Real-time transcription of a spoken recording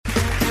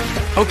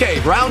Okay,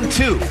 round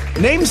two.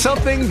 Name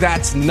something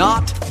that's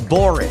not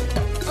boring.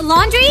 A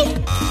laundry?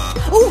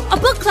 Ooh, a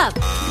book club.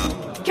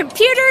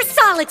 Computer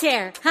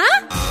solitaire,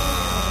 huh?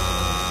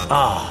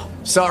 Ah,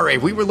 sorry,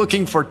 we were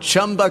looking for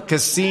Chumba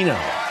Casino.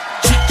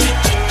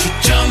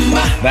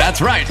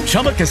 That's right,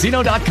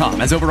 ChumbaCasino.com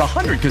has over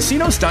 100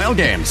 casino-style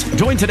games.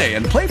 Join today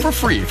and play for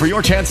free for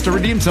your chance to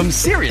redeem some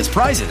serious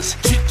prizes.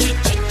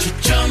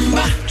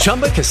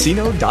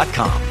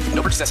 ChumbaCasino.com.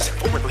 No purchase necessary.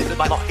 Void where prohibited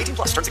by law. 18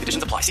 plus terms and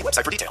conditions apply. See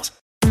website for details.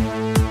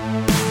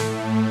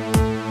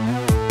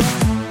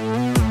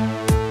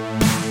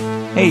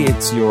 Hey,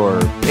 it's your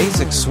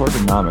basic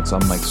Sorganomics.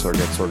 I'm Mike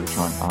Sorgat,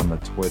 Sorgatron on the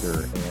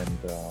Twitter, and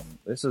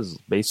this is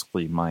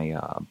basically my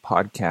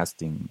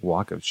podcasting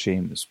walk of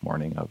shame this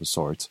morning of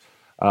sorts.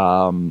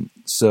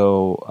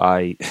 So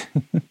I,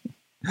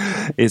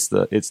 it's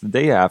the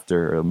day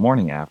after, the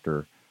morning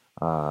after,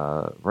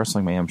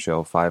 Wrestling Mayhem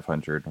Show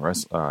 500,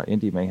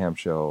 Indie Mayhem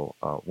Show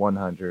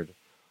 100,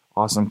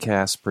 Awesome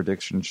Cast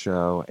Prediction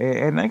Show,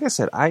 and like I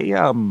said, I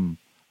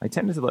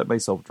tended to let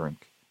myself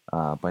drink,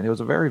 but it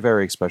was a very,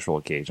 very special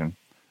occasion.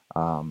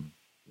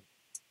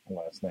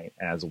 Last night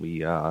as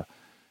we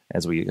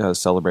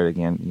celebrate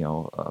again,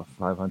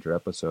 500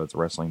 episodes of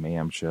Wrestling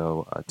Mayhem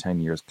Show, 10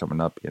 years coming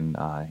up in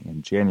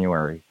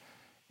January,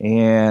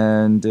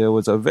 and it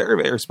was a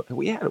very, very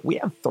we had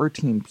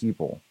 13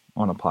 people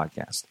on a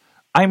podcast.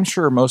 I'm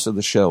sure most of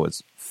the show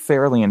is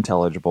fairly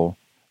unintelligible.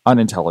 I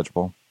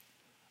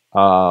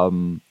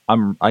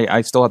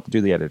still have to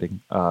do the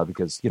editing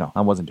because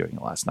I wasn't doing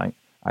it last night.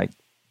 I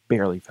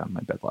barely found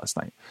my bed last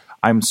night.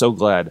 I'm so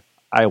glad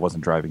I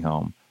wasn't driving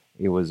home.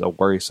 It was a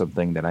worrisome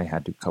thing that I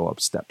had to go up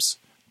steps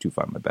to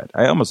find my bed.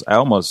 I almost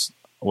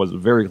was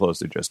very close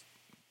to just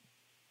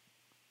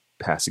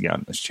passing out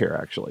in this chair,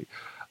 actually,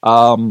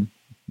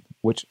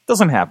 which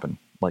doesn't happen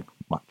like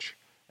much.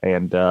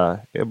 And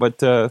but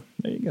there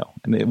you go.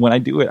 And when I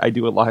do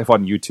it live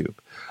on YouTube,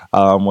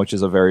 which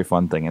is a very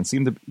fun thing. And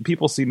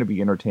people seem to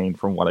be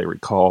entertained from what I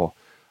recall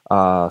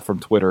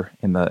from Twitter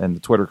in the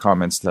Twitter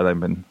comments that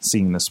I've been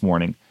seeing this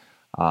morning.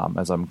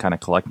 As I'm kind of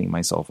collecting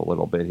myself a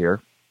little bit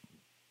here.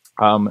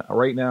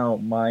 Right now,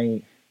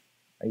 my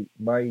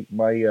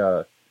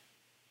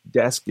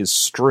desk is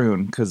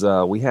strewn because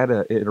we had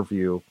an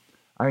interview.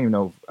 I don't even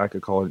know if I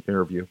could call it an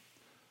interview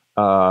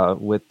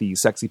with the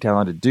Sexy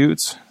Talented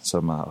Dudes,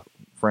 some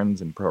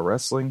friends in pro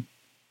wrestling,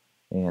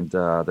 and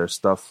there's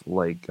stuff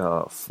like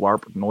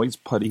Flarp Noise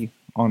Putty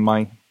on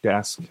my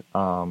desk.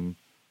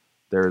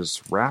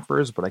 There's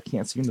wrappers, but I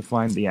can't seem to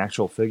find the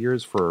actual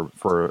figures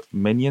for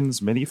Minions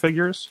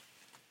minifigures.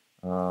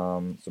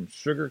 Some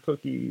sugar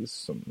cookies,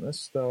 some of this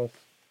stuff.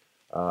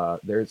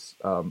 There's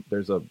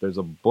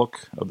a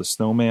book of the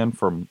snowman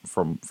from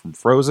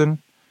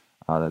Frozen.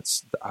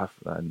 That I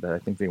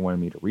think they wanted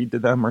me to read to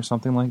them or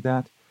something like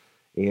that.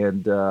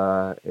 And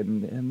there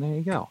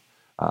you go.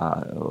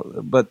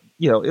 But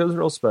it was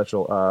real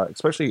special.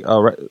 Especially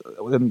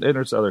and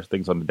there's other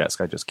things on the desk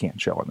I just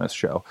can't show on this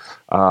show.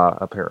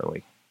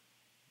 Apparently,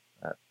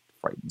 that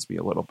frightens me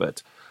a little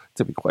bit,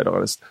 to be quite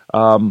honest.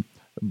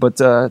 But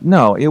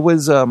no, it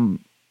was.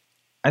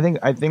 I think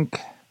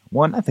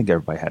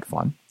everybody had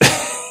fun.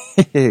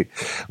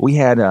 We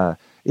had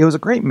it was a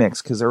great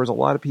mix because there was a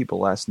lot of people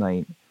last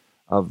night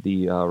of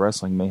the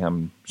Wrestling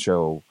Mayhem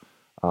Show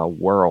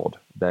world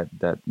that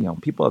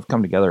people have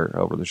come together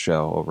over the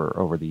show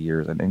over the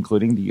years, and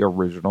including the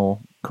original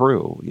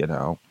crew.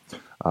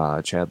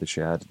 Chad the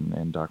Shad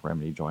and Doc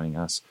Remedy joining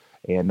us,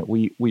 and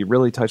we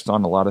really touched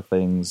on a lot of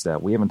things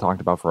that we haven't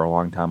talked about for a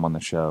long time on the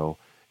show.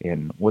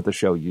 And what the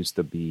show used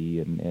to be,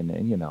 and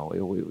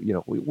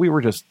we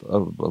were just a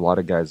lot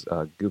of guys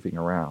goofing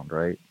around,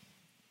 right?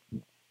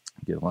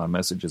 Get a lot of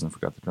messages and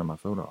forgot to turn my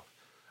phone off.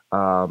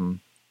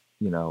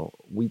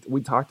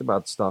 We talked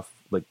about stuff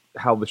like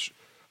how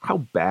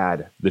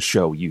bad the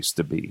show used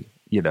to be.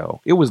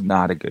 It was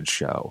not a good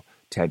show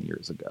 10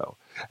 years ago.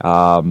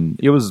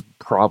 It was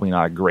probably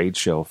not a great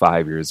show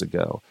 5 years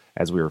ago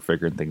as we were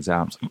figuring things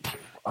out.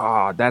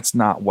 That's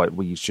not what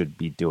we should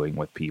be doing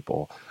with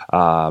people.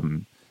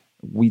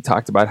 We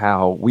talked about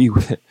how we,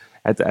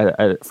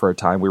 for a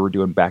time, we were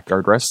doing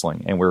backyard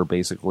wrestling, and we were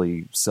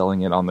basically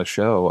selling it on the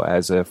show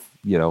as if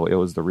it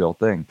was the real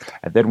thing.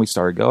 And then we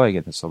started going,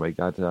 and somebody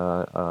got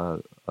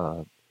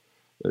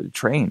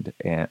trained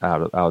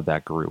out of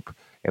that group,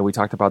 and we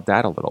talked about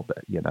that a little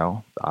bit.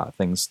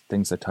 Things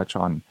to touch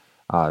on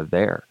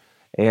there,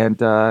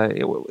 and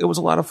it was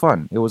a lot of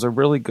fun. It was a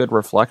really good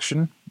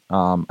reflection.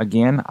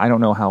 Again, I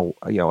don't know how.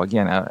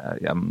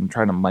 I'm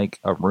trying to mic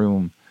a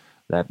room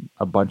that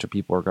a bunch of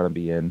people are going to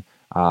be in.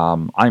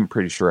 I'm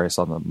pretty sure I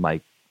saw the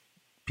mic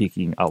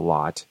peaking a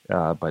lot,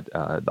 but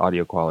the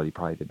audio quality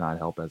probably did not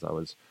help as I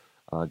was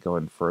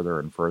going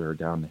further and further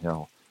down the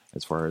hill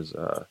as far as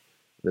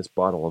this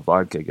bottle of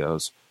vodka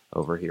goes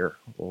over here.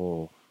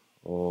 Oh,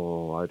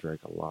 I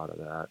drank a lot of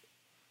that.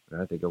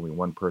 And I think only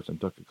one person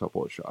took a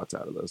couple of shots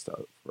out of those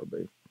stuff for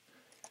me.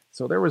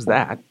 So there was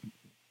that.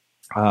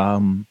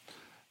 But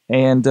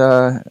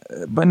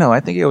no, I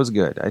think it was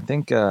good. I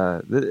think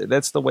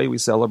that's the way we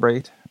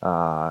celebrate.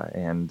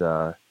 And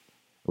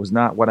was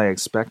not what I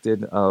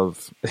expected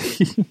of.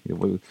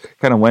 It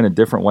kind of went a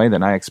different way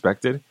than I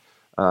expected.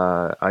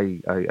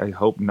 I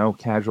hope no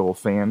casual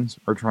fans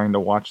are trying to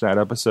watch that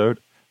episode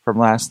from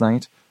last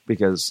night,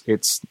 because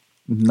it's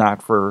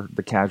not for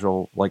the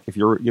casual. Like, if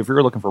you're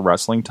looking for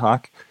wrestling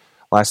talk,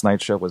 last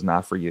night's show was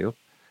not for you.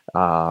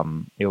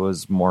 It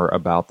was more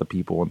about the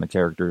people and the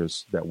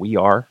characters that we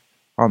are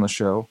on the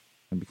show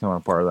and becoming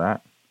a part of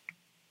that.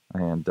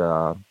 And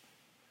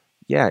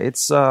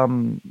it's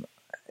I'm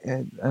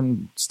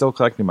still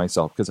collecting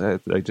myself, because I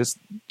just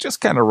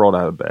kind of rolled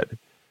out of bed,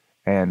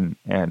 and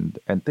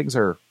things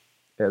are,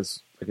 as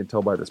I can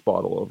tell by this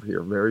bottle over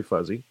here, very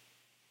fuzzy.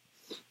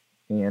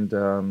 And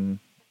that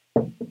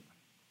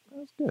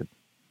was good.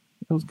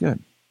 It was good.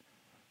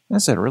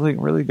 That's it. Really,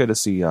 really good to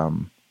see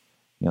the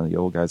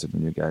old guys and the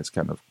new guys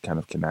kind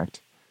of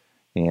connect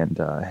and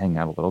hang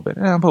out a little bit.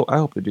 And I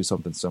hope to do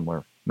something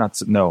similar. Not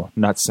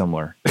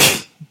similar.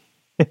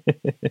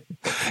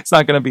 It's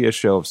not going to be a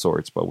show of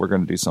sorts, but we're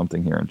going to do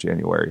something here in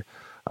January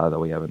that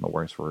we have in the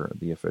works for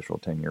the official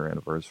 10-year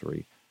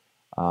anniversary.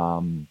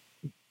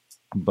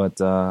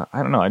 But I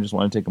don't know. I just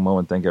want to take a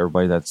moment and thank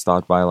everybody that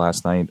stopped by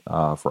last night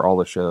for all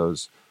the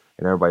shows,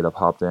 and everybody that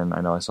popped in.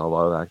 I know I saw a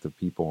lot of active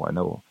people. I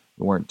know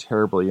we weren't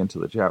terribly into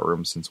the chat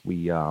room since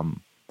we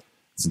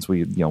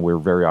were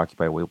very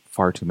occupied with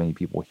far too many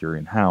people here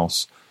in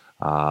house.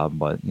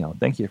 But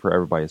thank you for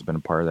everybody that's been a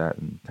part of that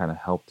and kind of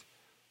helped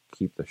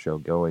keep the show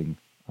going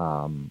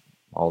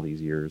all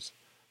these years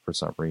for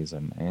some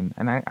reason.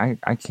 And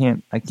I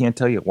can't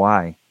tell you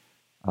why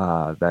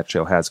that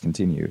show has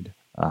continued.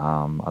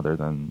 Other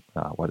than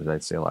what did I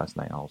say last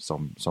night? Oh,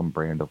 some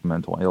brand of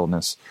mental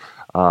illness.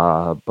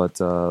 But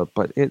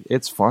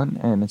it's fun,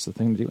 and it's the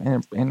thing to do.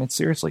 And it's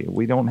seriously,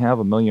 we don't have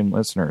 1 million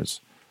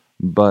listeners,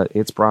 but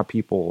it's brought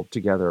people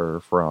together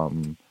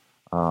from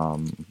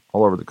all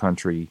over the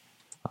country,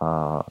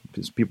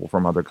 people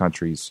from other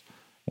countries,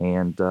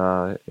 and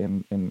I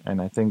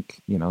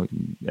think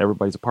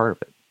everybody's a part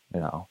of it,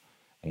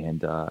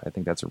 and I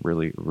think that's a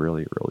really,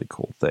 really, really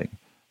cool thing.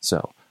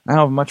 So I don't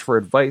have much for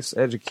advice,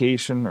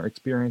 education, or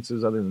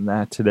experiences other than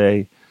that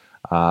today.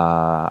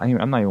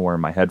 I'm not even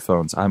wearing my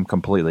headphones. I'm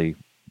completely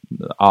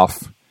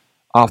off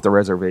the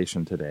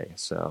reservation today.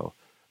 So,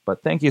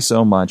 but thank you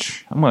so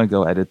much. I'm going to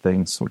go edit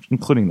things,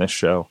 including this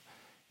show,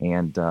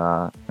 and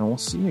we'll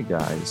see you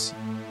guys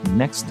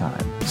next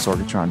time.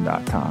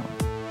 Sorgatron.com.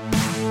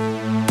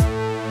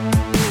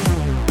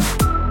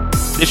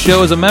 This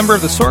show is a member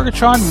of the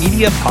Sorgatron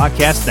Media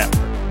Podcast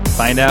Network.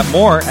 Find out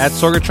more at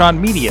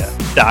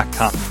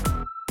sorgatronmedia.com.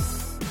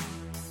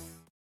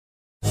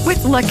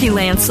 With Lucky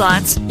Land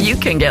Slots, you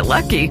can get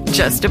lucky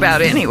just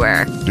about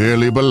anywhere.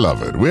 Dearly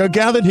beloved, we are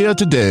gathered here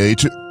today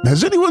to...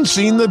 Has anyone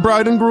seen the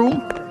bride and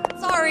groom?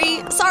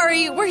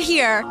 Sorry, we're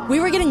here. We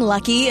were getting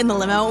lucky in the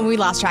limo and we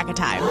lost track of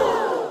time.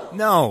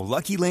 No,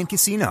 Lucky Land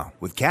Casino,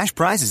 with cash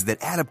prizes that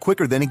add up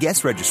quicker than a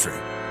guest registry.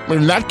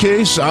 In that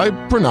case, I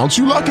pronounce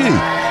you lucky.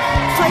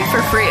 Play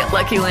for free at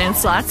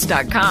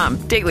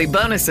LuckyLandSlots.com. Daily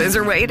bonuses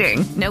are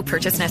waiting. No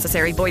purchase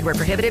necessary. Void where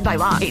prohibited by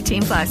law.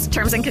 18+.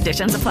 Terms and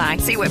conditions apply.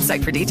 See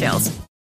website for details.